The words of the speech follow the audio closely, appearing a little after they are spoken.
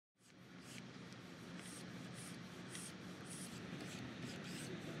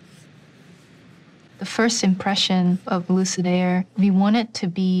The first impression of Lucid Air, we want it to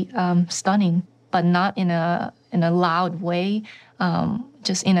be stunning, but not in a loud way,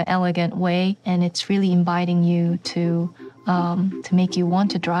 just in an elegant way. And it's really inviting you to make you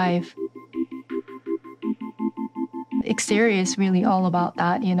want to drive. Exterior is really all about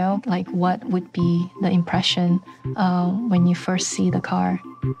that, you know, like what would be the impression when you first see the car.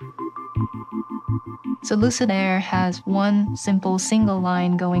 So Lucid Air has one simple single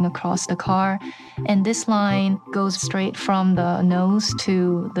line going across the car, and this line goes straight from the nose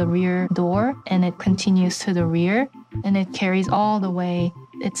to the rear door, and it continues to the rear, and it carries all the way.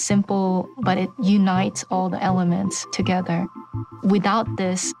 It's simple, but it unites all the elements together. Without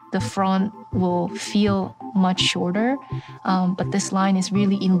this, the front will feel much shorter, but this line is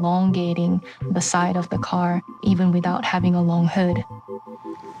really elongating the side of the car, even without having a long hood.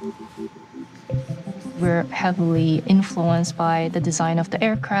 We're heavily influenced by the design of the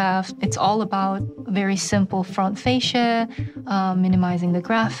aircraft. It's all about very simple front fascia, minimizing the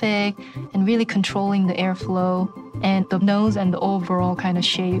graphic, and really controlling the airflow. And the nose and the overall kind of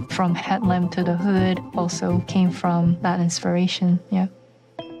shape from headlamp to the hood also came from that inspiration, yeah.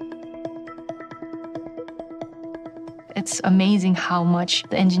 It's amazing how much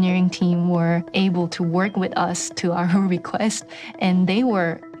the engineering team were able to work with us to our request, and they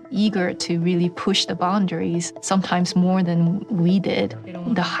were eager to really push the boundaries, sometimes more than we did.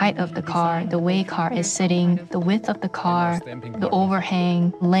 The height of the car, the way car is sitting, the width of the car, the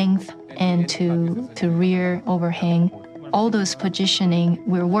overhang, length, and to rear overhang. All those positioning,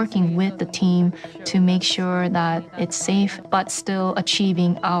 we're working with the team to make sure that it's safe, but still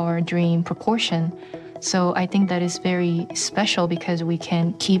achieving our dream proportion. So I think that is very special because we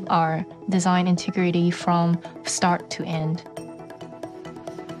can keep our design integrity from start to end.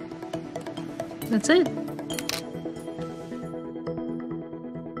 That's it.